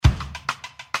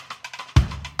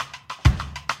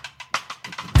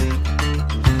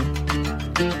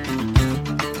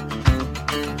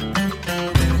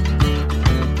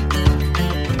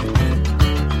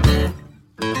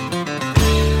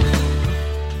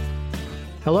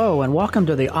Hello, and welcome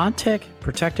to the ONTIC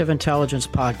Protective Intelligence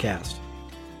Podcast.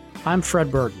 I'm Fred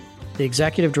Burton, the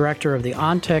Executive Director of the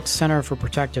ONTIC Center for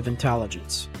Protective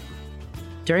Intelligence.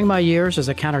 During my years as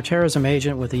a counterterrorism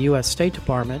agent with the U.S. State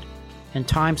Department and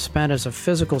time spent as a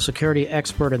physical security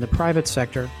expert in the private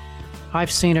sector,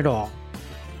 I've seen it all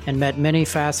and met many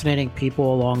fascinating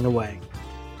people along the way.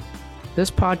 This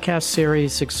podcast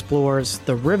series explores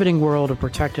the riveting world of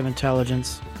protective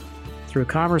intelligence through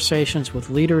conversations with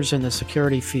leaders in the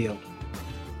security field.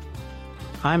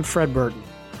 I'm Fred Burton,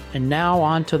 and now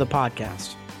on to the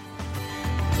podcast.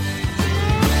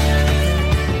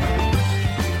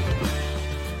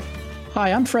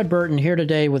 Hi, I'm Fred Burton, here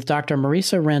today with Dr.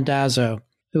 Marisa Randazzo,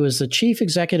 who is the Chief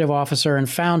Executive Officer and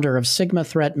founder of Sigma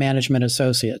Threat Management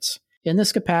Associates. In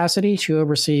this capacity, she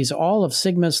oversees all of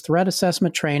Sigma's threat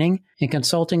assessment training and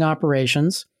consulting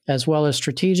operations, as well as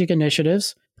strategic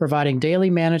initiatives, providing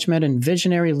daily management and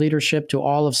visionary leadership to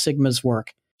all of Sigma's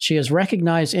work. She is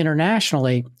recognized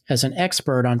internationally as an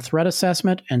expert on threat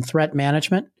assessment and threat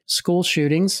management, school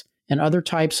shootings, and other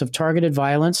types of targeted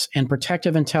violence and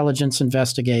protective intelligence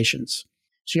investigations.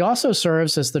 She also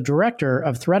serves as the Director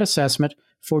of Threat Assessment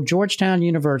for Georgetown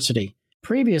University.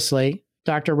 Previously,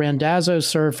 Dr. Randazzo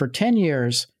served for 10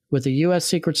 years with the U.S.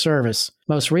 Secret Service,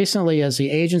 most recently as the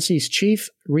agency's Chief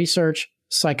Research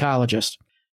Psychologist.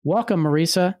 Welcome,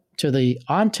 Marisa, to the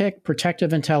ONTIC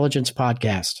Protective Intelligence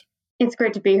Podcast. It's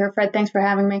great to be here, Fred. Thanks for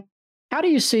having me. How do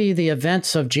you see the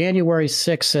events of January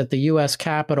 6th at the U.S.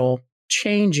 Capitol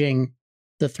changing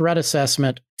the threat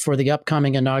assessment for the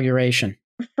upcoming inauguration?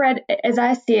 Fred, as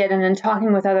I see it, and in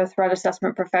talking with other threat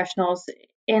assessment professionals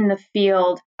in the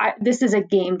field, this is a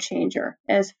game changer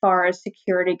as far as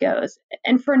security goes,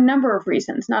 and for a number of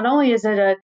reasons. Not only is it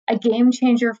a game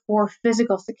changer for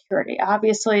physical security.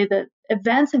 Obviously, the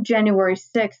events of January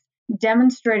 6th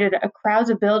demonstrated a crowd's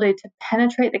ability to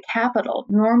penetrate the Capitol,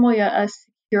 normally a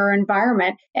secure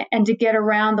environment, and to get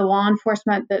around the law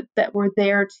enforcement that were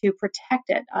there to protect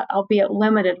it, albeit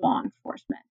limited law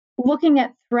enforcement. Looking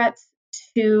at threats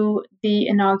to the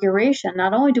inauguration,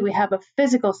 not only do we have a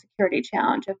physical security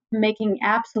challenge of making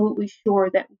absolutely sure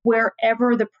that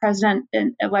wherever the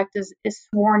president-elect is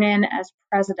sworn in as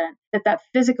president, that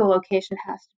physical location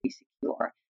has to be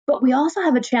secure. But we also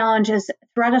have a challenge as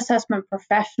threat assessment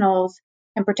professionals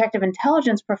and protective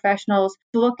intelligence professionals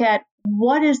to look at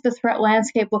what is the threat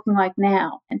landscape looking like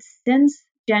now. And since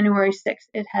January 6th,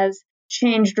 it has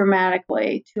changed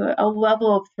dramatically to a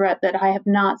level of threat that I have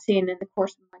not seen in the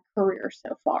course of my career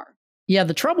so far. Yeah,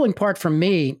 the troubling part for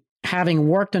me, having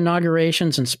worked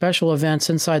inaugurations and special events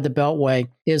inside the Beltway,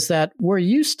 is that we're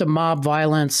used to mob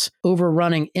violence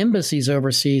overrunning embassies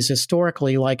overseas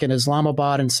historically, like in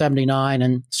Islamabad in 79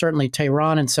 and certainly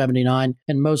Tehran in 79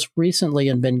 and most recently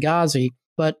in Benghazi.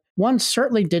 But one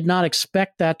certainly did not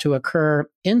expect that to occur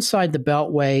inside the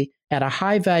Beltway at a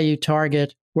high-value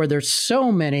target where there's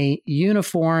so many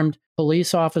uniformed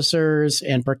police officers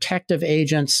and protective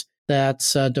agents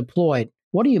that's deployed.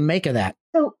 What do you make of that?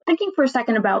 So thinking for a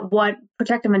second about what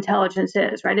protective intelligence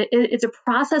is, right? It's a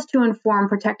process to inform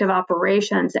protective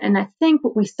operations. And I think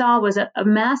what we saw was a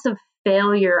massive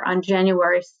failure on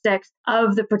January 6th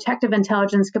of the protective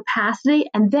intelligence capacity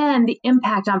and then the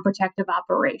impact on protective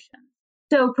operations.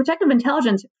 So protective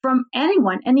intelligence from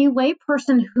anyone, any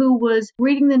layperson who was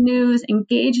reading the news,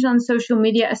 engaged on social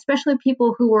media, especially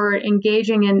people who were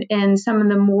engaging in some of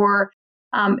the more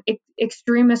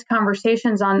extremist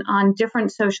conversations on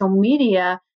different social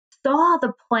media, saw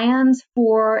the plans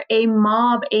for a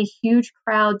mob, a huge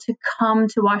crowd to come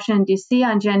to Washington, D.C.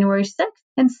 on January 6th.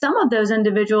 And some of those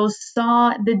individuals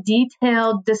saw the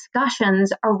detailed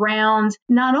discussions around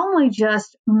not only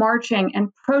just marching and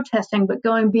protesting, but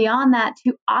going beyond that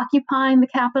to occupying the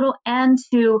Capitol and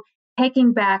to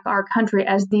taking back our country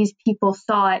as these people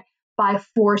saw it by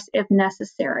force if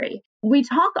necessary. We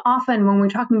talk often when we're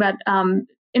talking about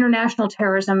international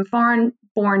terrorism,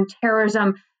 foreign-born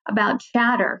terrorism, about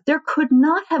chatter. There could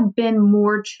not have been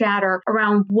more chatter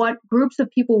around what groups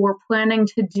of people were planning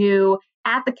to do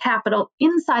at the Capitol,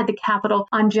 inside the Capitol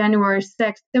on January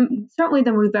 6th, certainly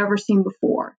than we've ever seen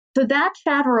before. So that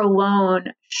chatter alone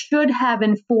should have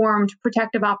informed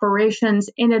protective operations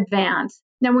in advance.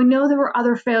 Now, we know there were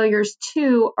other failures,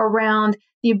 too, around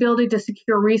the ability to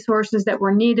secure resources that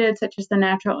were needed, such as the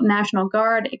National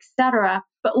Guard, et cetera.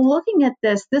 But looking at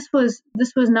this was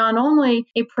not only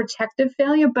a protective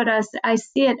failure, but as I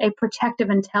see it, a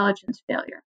protective intelligence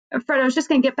failure. Fred, I was just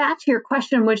going to get back to your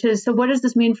question, which is, so what does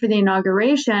this mean for the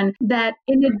inauguration? That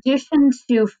in addition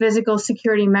to physical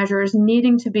security measures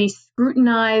needing to be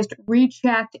scrutinized,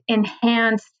 rechecked,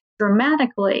 enhanced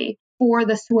dramatically for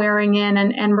the swearing in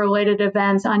and related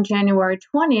events on January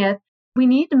 20th, we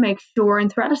need to make sure,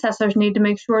 and threat assessors need to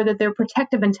make sure that their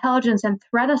protective intelligence and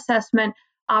threat assessment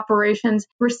operations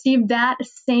receive that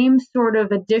same sort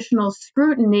of additional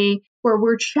scrutiny where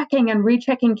we're checking and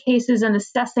rechecking cases and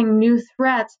assessing new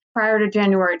threats prior to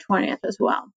January 20th as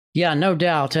well. Yeah, no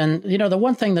doubt. And, the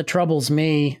one thing that troubles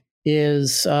me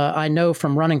is I know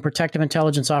from running protective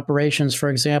intelligence operations, for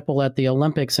example, at the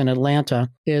Olympics in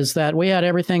Atlanta, is that we had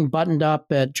everything buttoned up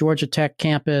at Georgia Tech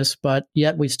campus, but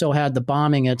yet we still had the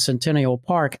bombing at Centennial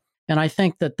Park. And I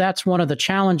think that that's one of the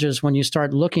challenges when you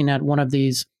start looking at one of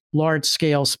these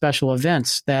large-scale special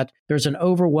events, that there's an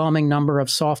overwhelming number of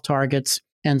soft targets.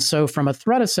 And so from a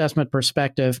threat assessment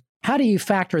perspective, how do you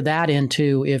factor that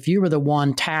into if you were the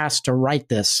one tasked to write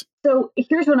this? So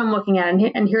here's what I'm looking at,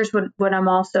 and here's what I'm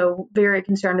also very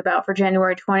concerned about for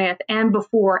January 20th and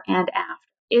before and after,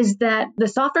 is that the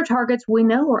softer targets we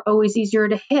know are always easier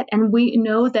to hit. And we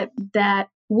know that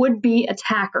would-be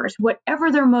attackers,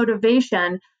 whatever their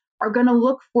motivation, are going to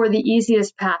look for the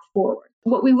easiest path forward.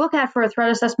 What we look at for a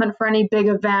threat assessment for any big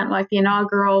event like the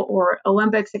inaugural or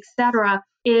Olympics, et cetera,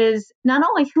 is not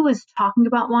only who is talking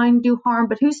about wanting to do harm,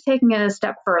 but who's taking it a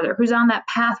step further, who's on that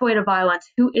pathway to violence,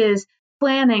 who is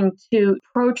planning to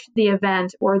approach the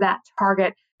event or that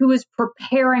target, who is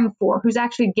preparing for, who's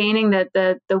actually gaining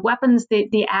the weapons,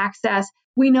 the access.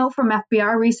 We know from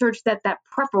FBI research that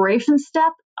preparation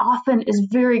step often is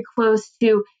very close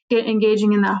to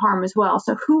engaging in that harm as well.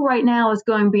 So who right now is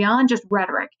going beyond just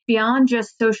rhetoric, beyond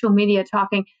just social media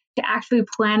talking, to actually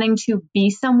planning to be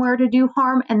somewhere to do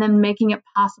harm and then making it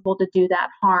possible to do that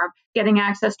harm, getting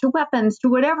access to weapons, to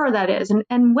whatever that is.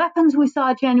 And weapons we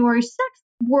saw January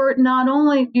 6th were not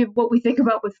only what we think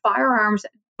about with firearms,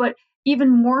 but even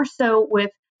more so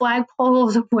with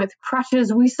flagpoles, with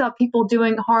crutches. We saw people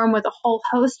doing harm with a whole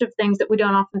host of things that we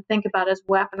don't often think about as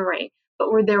weaponry,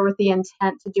 but were there with the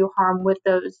intent to do harm with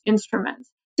those instruments.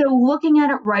 So looking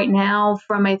at it right now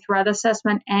from a threat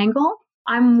assessment angle,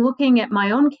 I'm looking at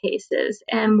my own cases,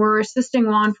 and we're assisting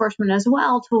law enforcement as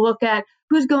well to look at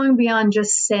who's going beyond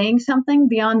just saying something,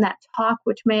 beyond that talk,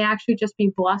 which may actually just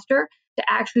be bluster, to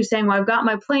actually saying, well, I've got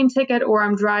my plane ticket, or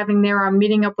I'm driving there, I'm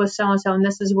meeting up with so-and-so, and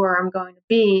this is where I'm going to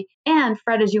be. And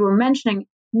Fred, as you were mentioning,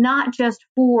 not just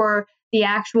for the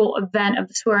actual event of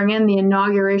the swearing in, the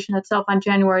inauguration itself on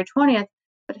January 20th,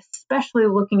 but especially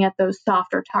looking at those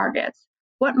softer targets.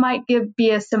 What might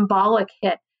be a symbolic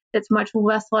hit that's much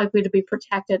less likely to be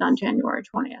protected on January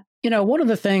 20th? One of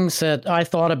the things that I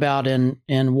thought about in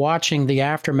watching the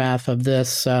aftermath of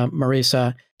this,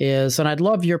 Marisa, is, and I'd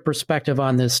love your perspective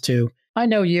on this too. I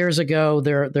know years ago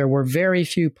there were very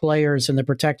few players in the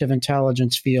protective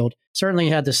intelligence field. Certainly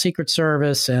had the Secret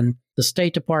Service and the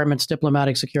State Department's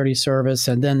Diplomatic Security Service,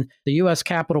 and then the U.S.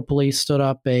 Capitol Police stood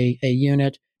up a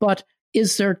unit. But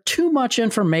is there too much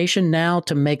information now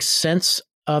to make sense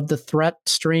of the threat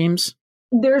streams?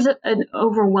 There's an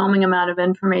overwhelming amount of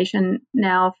information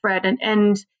now, Fred,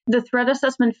 and the threat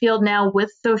assessment field now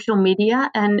with social media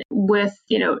and with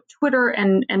Twitter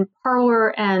and Parler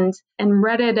and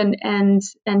Reddit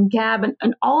and Gab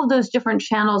and all of those different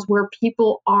channels where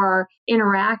people are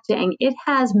interacting, it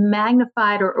has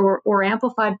magnified or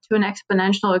amplified to an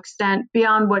exponential extent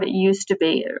beyond what it used to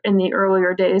be in the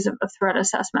earlier days of threat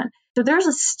assessment. So there's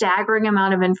a staggering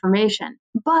amount of information.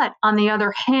 But on the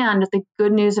other hand, the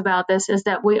good news about this is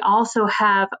that we also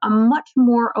have a much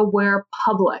more aware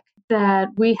public, that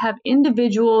we have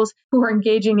individuals who are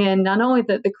engaging in not only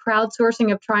the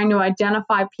crowdsourcing of trying to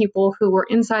identify people who were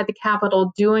inside the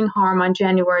Capitol doing harm on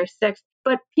January 6th,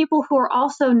 but people who are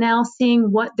also now seeing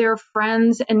what their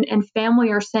friends and family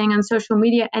are saying on social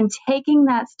media and taking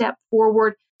that step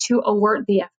forward to alert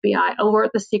the FBI, alert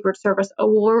the Secret Service,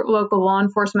 alert local law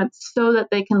enforcement so that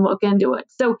they can look into it.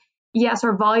 So yes,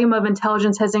 our volume of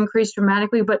intelligence has increased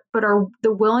dramatically, but the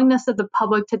willingness of the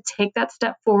public to take that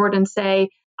step forward and say,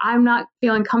 I'm not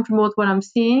feeling comfortable with what I'm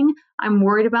seeing, I'm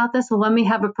worried about this, let me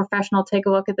have a professional take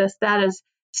a look at this, that is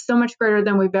so much greater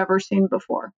than we've ever seen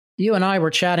before. You and I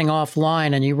were chatting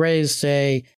offline, and you raised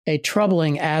a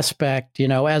troubling aspect,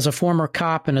 as a former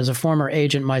cop and as a former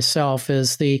agent myself,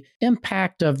 is the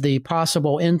impact of the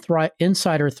possible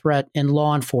insider threat in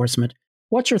law enforcement.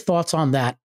 What's your thoughts on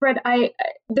that? Fred,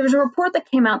 there was a report that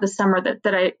came out this summer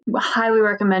that I highly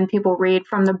recommend people read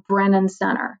from the Brennan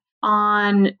Center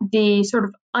on the sort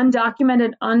of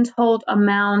undocumented, untold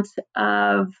amount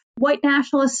of white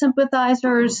nationalist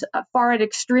sympathizers, far-right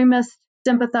extremist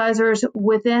sympathizers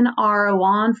within our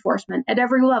law enforcement at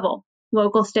every level,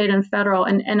 local, state, and federal.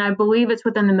 And I believe it's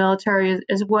within the military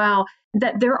as well,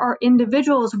 that there are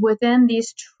individuals within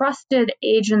these trusted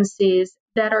agencies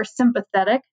that are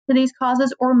sympathetic to these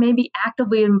causes or maybe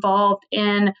actively involved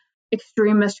in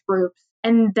extremist groups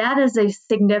And that is a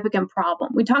significant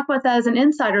problem. We talk about that as an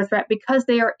insider threat because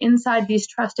they are inside these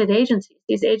trusted agencies.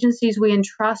 These agencies we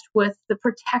entrust with the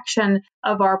protection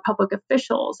of our public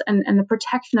officials and the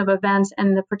protection of events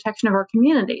and the protection of our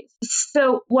communities.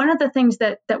 So one of the things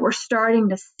that we're starting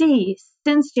to see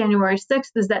since January 6th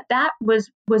is that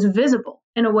was visible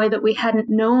in a way that we hadn't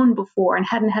known before and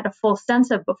hadn't had a full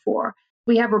sense of before.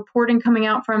 We have reporting coming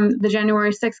out from the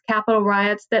January 6th Capitol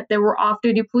riots that there were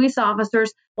off-duty police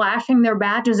officers flashing their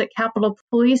badges at Capitol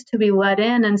Police to be let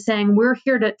in and saying, we're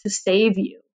here to save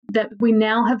you. That we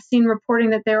now have seen reporting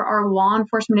that there are law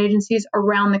enforcement agencies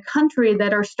around the country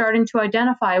that are starting to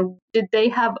identify, did they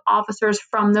have officers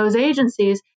from those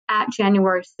agencies at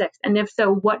January 6th? And if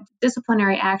so, what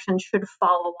disciplinary action should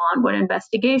follow on? What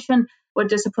investigation, what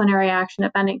disciplinary action,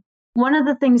 if any? One of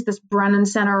the things this Brennan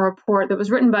Center report that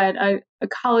was written by a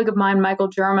colleague of mine, Michael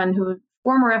German, who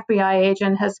former FBI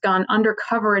agent, has gone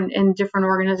undercover in different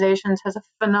organizations, has a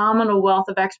phenomenal wealth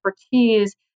of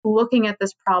expertise looking at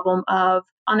this problem of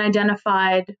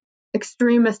unidentified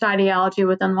extremist ideology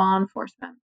within law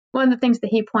enforcement. One of the things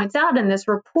that he points out in this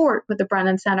report with the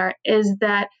Brennan Center is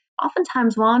that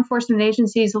oftentimes law enforcement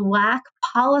agencies lack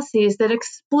policies that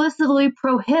explicitly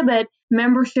prohibit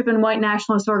membership in white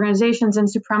nationalist organizations and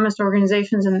supremacist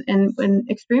organizations and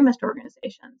extremist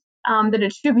organizations. That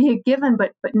it should be a given,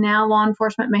 but now law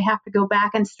enforcement may have to go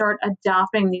back and start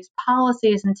adopting these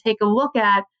policies and take a look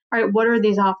at, all right, what are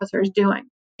these officers doing?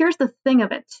 Here's the thing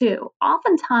of it too.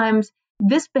 Oftentimes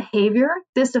this behavior,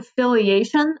 this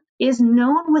affiliation is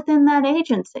known within that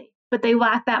agency, but they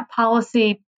lack that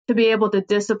policy to be able to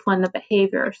discipline the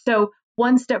behavior. So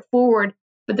one step forward,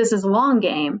 but this is a long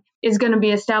game, is going to be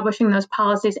establishing those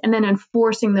policies and then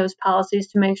enforcing those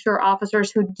policies to make sure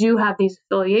officers who do have these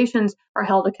affiliations are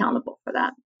held accountable for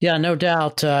that. Yeah, no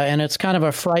doubt. And it's kind of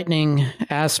a frightening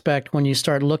aspect when you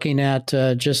start looking at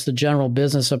just the general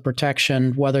business of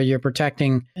protection, whether you're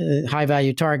protecting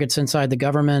high-value targets inside the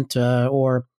government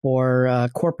or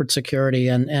corporate security.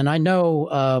 And I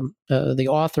know the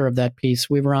author of that piece.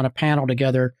 We were on a panel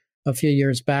together a few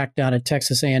years back down at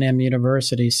Texas A&M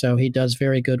University, so he does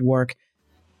very good work.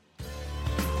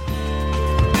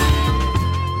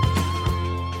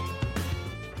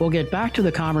 We'll get back to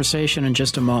the conversation in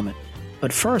just a moment.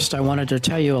 But first, I wanted to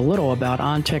tell you a little about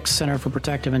ONTIC's Center for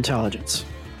Protective Intelligence.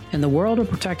 In the world of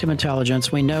protective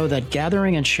intelligence, we know that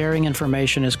gathering and sharing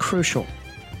information is crucial.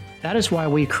 That is why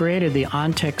we created the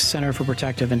ONTIC Center for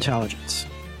Protective Intelligence.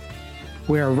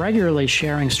 We are regularly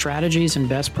sharing strategies and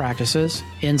best practices,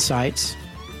 insights,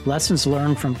 lessons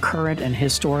learned from current and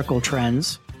historical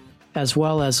trends, as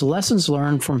well as lessons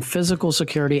learned from physical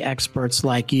security experts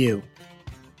like you.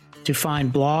 To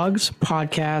find blogs,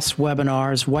 podcasts,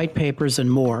 webinars, white papers,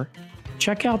 and more,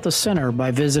 check out the center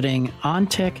by visiting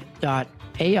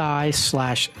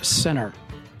ontic.ai/center.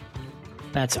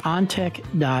 That's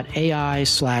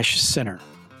ontic.ai/center.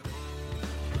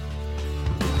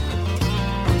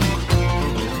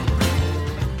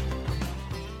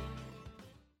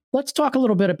 Let's talk a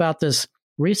little bit about this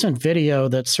recent video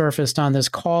that surfaced on this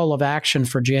call of action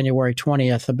for January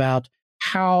 20th about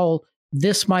how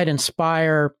this might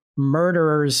inspire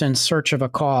murderers in search of a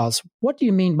cause. What do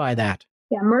you mean by that?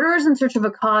 Yeah, murderers in search of a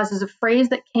cause is a phrase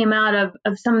that came out of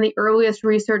some of the earliest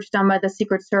research done by the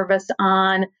Secret Service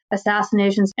on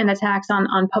assassinations and attacks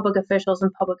on public officials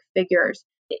and public figures.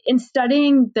 In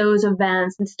studying those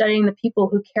events and studying the people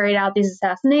who carried out these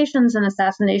assassinations and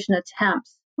assassination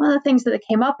attempts, one of the things that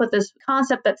came up with this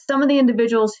concept that some of the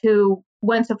individuals who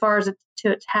went so far as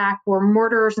to attack were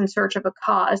murderers in search of a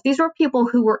cause. These were people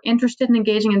who were interested in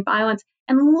engaging in violence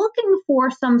and looking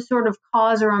for some sort of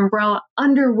cause or umbrella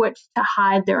under which to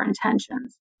hide their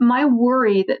intentions. My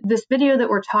worry that this video that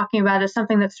we're talking about is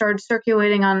something that started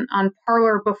circulating on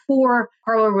Parler before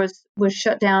Parler was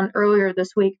shut down earlier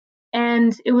this week.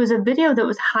 And it was a video that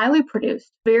was highly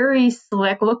produced, very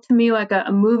slick, looked to me like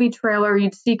a movie trailer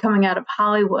you'd see coming out of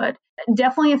Hollywood.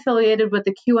 Definitely affiliated with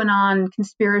the QAnon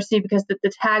conspiracy because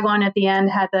the tagline at the end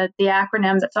had the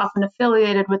acronym that's often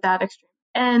affiliated with that extreme.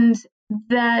 And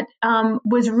that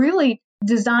was really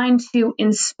designed to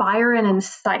inspire and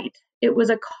incite. It was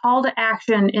a call to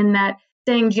action in that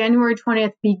saying January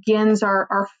 20th begins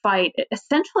our fight,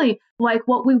 essentially like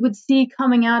what we would see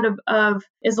coming out of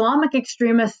Islamic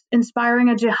extremists inspiring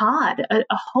a jihad, a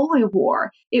holy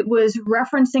war. It was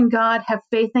referencing God, have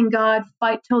faith in God,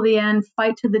 fight till the end,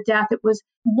 fight to the death. It was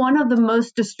one of the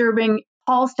most disturbing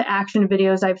calls to action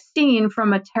videos I've seen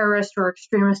from a terrorist or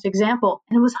extremist example,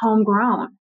 and it was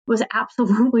homegrown. It was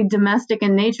absolutely domestic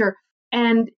in nature.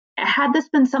 And had this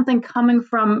been something coming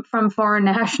from foreign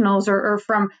nationals or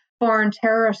from foreign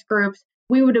terrorist groups,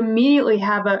 we would immediately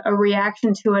have a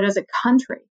reaction to it as a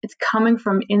country. It's coming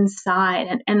from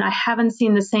inside. And I haven't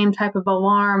seen the same type of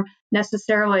alarm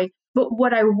necessarily. But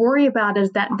what I worry about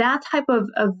is that type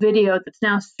of video that's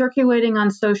now circulating on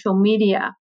social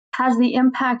media has the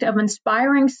impact of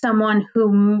inspiring someone who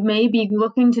may be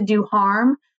looking to do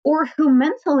harm or who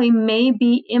mentally may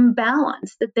be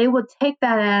imbalanced, that they would take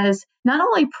that as not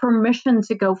only permission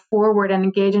to go forward and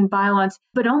engage in violence,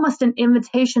 but almost an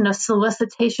invitation, a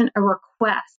solicitation, a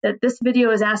request, that this video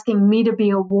is asking me to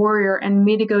be a warrior and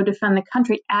me to go defend the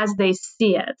country as they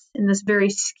see it in this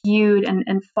very skewed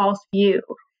and false view.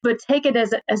 But take it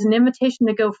as an invitation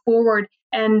to go forward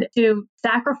and to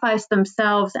sacrifice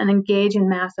themselves and engage in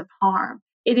massive harm.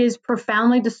 It is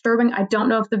profoundly disturbing. I don't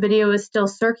know if the video is still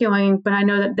circulating, but I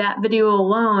know that video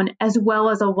alone, as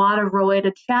well as a lot of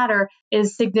related chatter,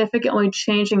 is significantly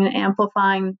changing and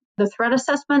amplifying the threat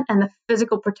assessment and the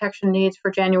physical protection needs for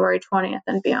January 20th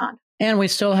and beyond. And we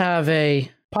still have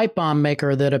a pipe bomb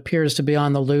maker that appears to be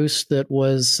on the loose that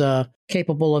was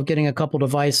capable of getting a couple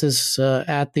devices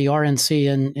at the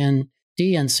RNC and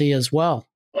DNC as well.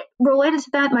 Related to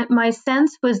that, my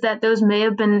sense was that those may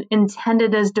have been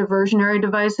intended as diversionary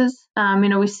devices.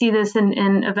 We see this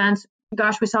in events.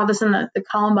 Gosh, we saw this in the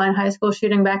Columbine High School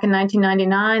shooting back in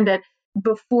 1999, that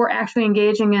before actually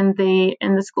engaging in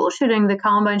the school shooting, the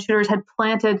Columbine shooters had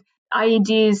planted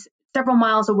IEDs several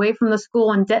miles away from the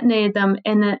school and detonated them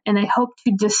in a hope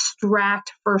to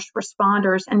distract first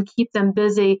responders and keep them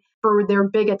busy for their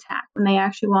big attack when they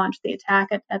actually launched the attack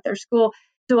at their school.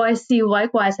 So I see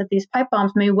likewise that these pipe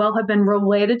bombs may well have been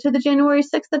related to the January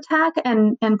 6th attack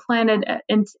and planted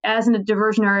as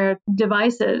diversionary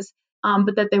devices,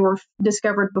 but that they were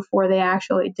discovered before they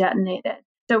actually detonated.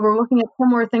 So we're looking at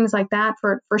similar things like that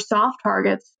for soft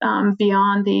targets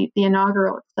beyond the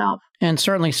inaugural itself. And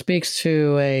certainly speaks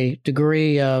to a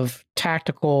degree of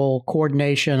tactical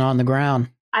coordination on the ground.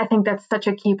 I think that's such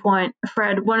a key point,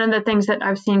 Fred. One of the things that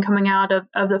I've seen coming out of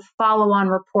the follow-on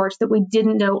reports that we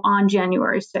didn't know on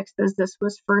January 6th as this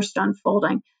was first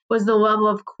unfolding was the level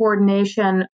of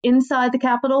coordination inside the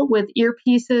Capitol with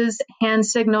earpieces, hand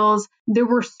signals. There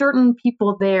were certain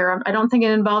people there. I don't think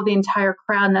it involved the entire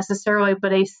crowd necessarily,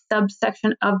 but a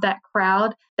subsection of that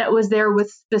crowd that was there with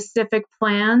specific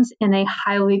plans in a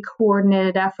highly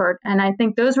coordinated effort. And I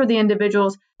think those were the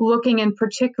individuals looking in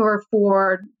particular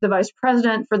for the vice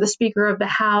president, for the Speaker of the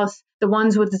House, the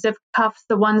ones with zip cuffs,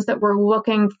 the ones that were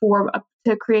looking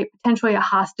to create potentially a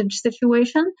hostage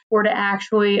situation or to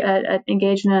actually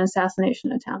engage in an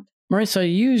assassination attempt.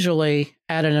 Marisa, usually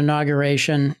at an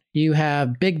inauguration, you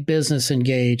have big business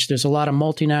engaged. There's a lot of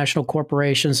multinational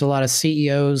corporations, a lot of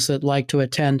CEOs that like to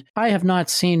attend. I have not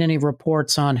seen any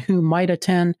reports on who might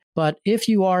attend, but if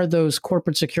you are those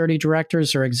corporate security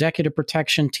directors or executive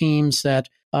protection teams that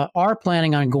are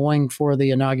planning on going for the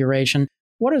inauguration,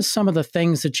 what are some of the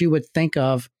things that you would think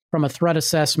of from a threat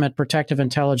assessment, protective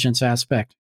intelligence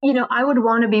aspect? I would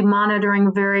want to be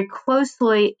monitoring very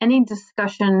closely any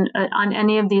discussion on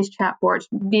any of these chat boards,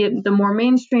 be it the more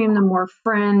mainstream, the more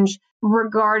fringe,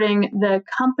 regarding the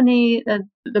company,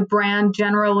 the brand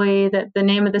generally, the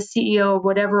name of the CEO,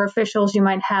 whatever officials you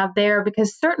might have there,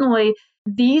 because certainly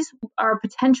these are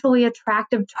potentially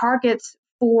attractive targets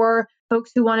for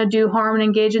folks who want to do harm and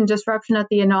engage in disruption at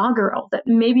the inaugural, that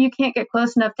maybe you can't get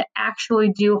close enough to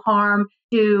actually do harm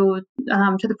to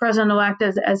the president-elect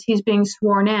as he's being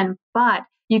sworn in, but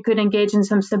you could engage in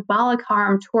some symbolic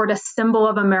harm toward a symbol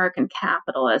of American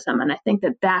capitalism. And I think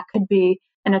that could be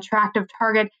an attractive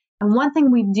target. And one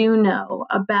thing we do know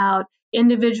about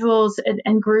individuals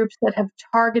and groups that have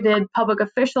targeted public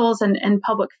officials and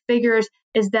public figures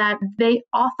is that they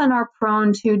often are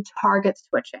prone to target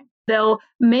switching. They'll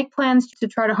make plans to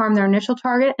try to harm their initial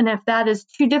target. And if that is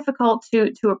too difficult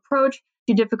to approach,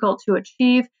 too difficult to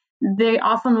achieve, they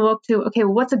often look to, okay,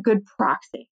 what's a good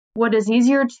proxy? What is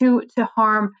easier to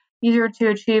harm, easier to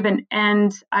achieve?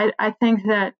 And I think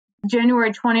that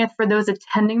January 20th, for those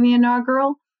attending the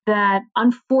inaugural, that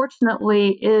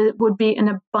unfortunately it would be an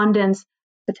abundance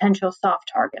of potential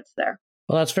soft targets there.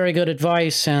 Well, that's very good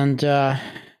advice and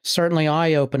certainly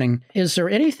eye-opening. Is there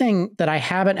anything that I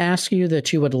haven't asked you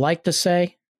that you would like to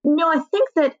say? No, I think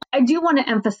that I do want to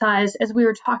emphasize, as we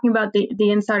were talking about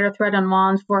the insider threat on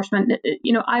law enforcement,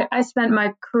 I spent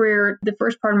my career, the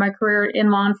first part of my career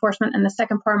in law enforcement and the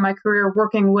second part of my career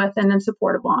working with and in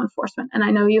support of law enforcement. And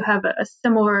I know you have a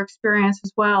similar experience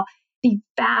as well. The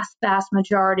vast, vast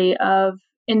majority of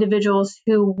individuals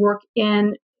who work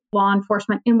in law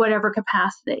enforcement in whatever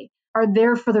capacity are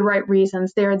there for the right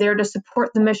reasons. They are there to support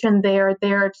the mission. They are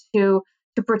there to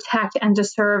to protect and to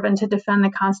serve and to defend the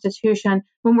Constitution.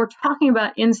 When we're talking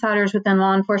about insiders within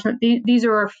law enforcement, these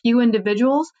are a few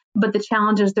individuals, but the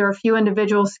challenge is there are a few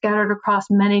individuals scattered across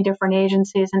many different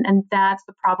agencies, and that's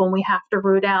the problem we have to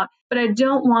root out. But I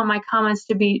don't want my comments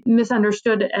to be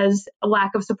misunderstood as a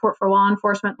lack of support for law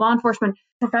enforcement. Law enforcement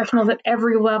professionals at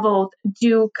every level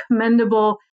do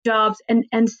commendable jobs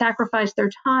and sacrifice their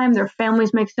time. Their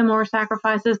families make similar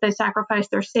sacrifices. They sacrifice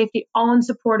their safety, all in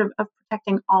support of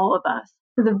protecting all of us.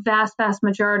 So the vast, vast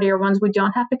majority are ones we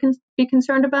don't have to be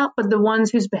concerned about, but the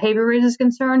ones whose behavior raises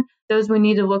concern, those we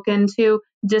need to look into,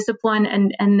 discipline,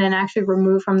 and then actually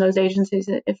remove from those agencies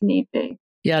if need be.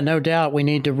 Yeah, no doubt we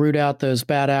need to root out those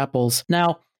bad apples.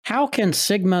 Now, how can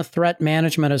Sigma threat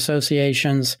management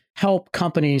associations help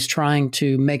companies trying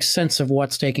to make sense of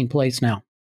what's taking place now?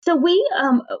 So we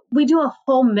do a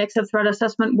whole mix of threat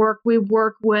assessment work. We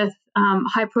work with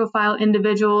high-profile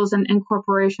individuals and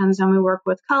corporations, and we work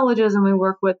with colleges, and we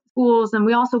work with schools, and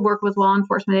we also work with law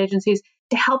enforcement agencies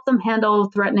to help them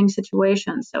handle threatening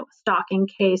situations. So a stalking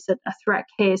case, a threat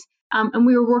case. And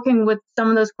we are working with some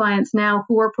of those clients now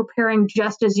who are preparing,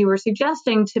 just as you were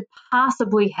suggesting, to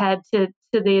possibly head to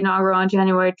the inaugural on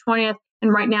January 20th.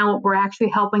 And right now, what we're actually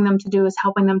helping them to do is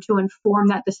helping them to inform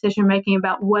that decision-making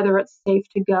about whether it's safe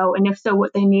to go, and if so,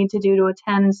 what they need to do to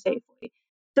attend safely.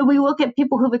 So we look at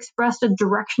people who've expressed a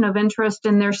direction of interest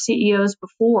in their CEOs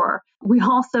before. We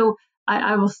also,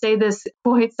 I will say this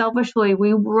quite selfishly,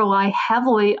 we rely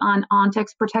heavily on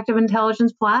ONTIC's protective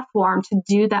intelligence platform to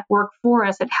do that work for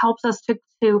us. It helps us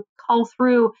to cull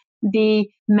through the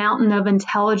mountain of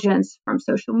intelligence from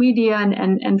social media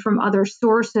and from other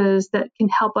sources that can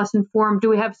help us inform. Do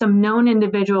we have some known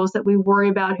individuals that we worry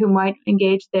about who might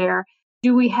engage there?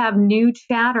 Do we have new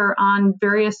chatter on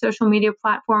various social media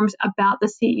platforms about the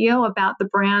CEO, about the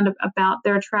brand, about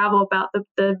their travel, about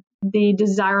the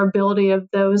desirability of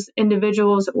those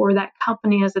individuals or that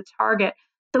company as a target?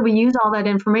 So we use all that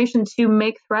information to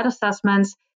make threat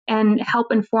assessments and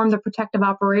help inform the protective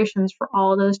operations for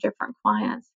all of those different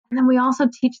clients. And then we also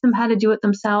teach them how to do it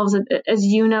themselves. As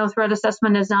you know, threat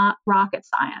assessment is not rocket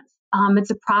science. It's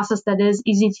a process that is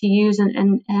easy to use,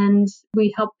 and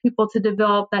we help people to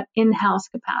develop that in-house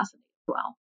capacity as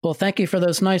well. Well, thank you for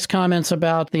those nice comments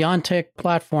about the ONTIC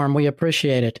platform. We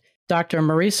appreciate it. Dr.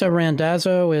 Marisa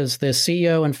Randazzo is the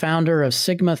CEO and founder of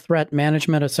Sigma Threat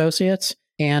Management Associates,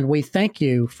 and we thank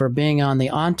you for being on the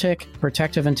ONTIC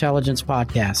Protective Intelligence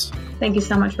Podcast. Thank you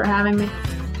so much for having me.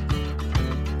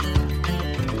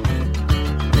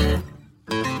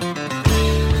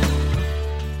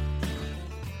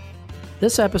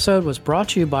 This episode was brought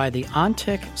to you by the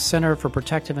ONTIC Center for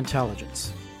Protective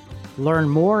Intelligence. Learn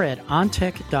more at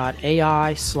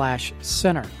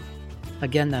ontic.ai/center.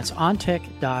 Again, that's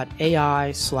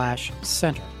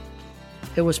ontic.ai/center.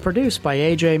 It was produced by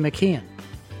A.J. McKeon.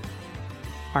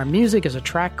 Our music is a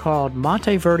track called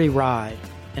Monteverdi Ride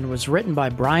and was written by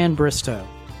Brian Bristow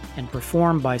and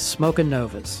performed by Smokin'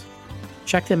 Novas.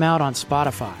 Check them out on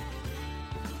Spotify.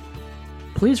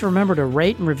 Please remember to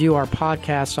rate and review our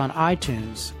podcast on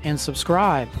iTunes and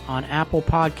subscribe on Apple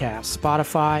Podcasts,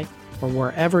 Spotify, or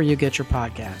wherever you get your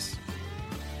podcasts.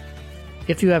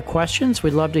 If you have questions,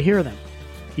 we'd love to hear them.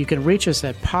 You can reach us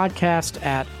at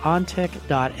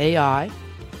podcast@ontic.ai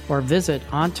or visit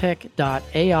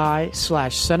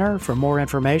ontic.ai/center for more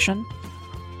information.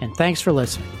 And thanks for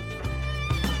listening.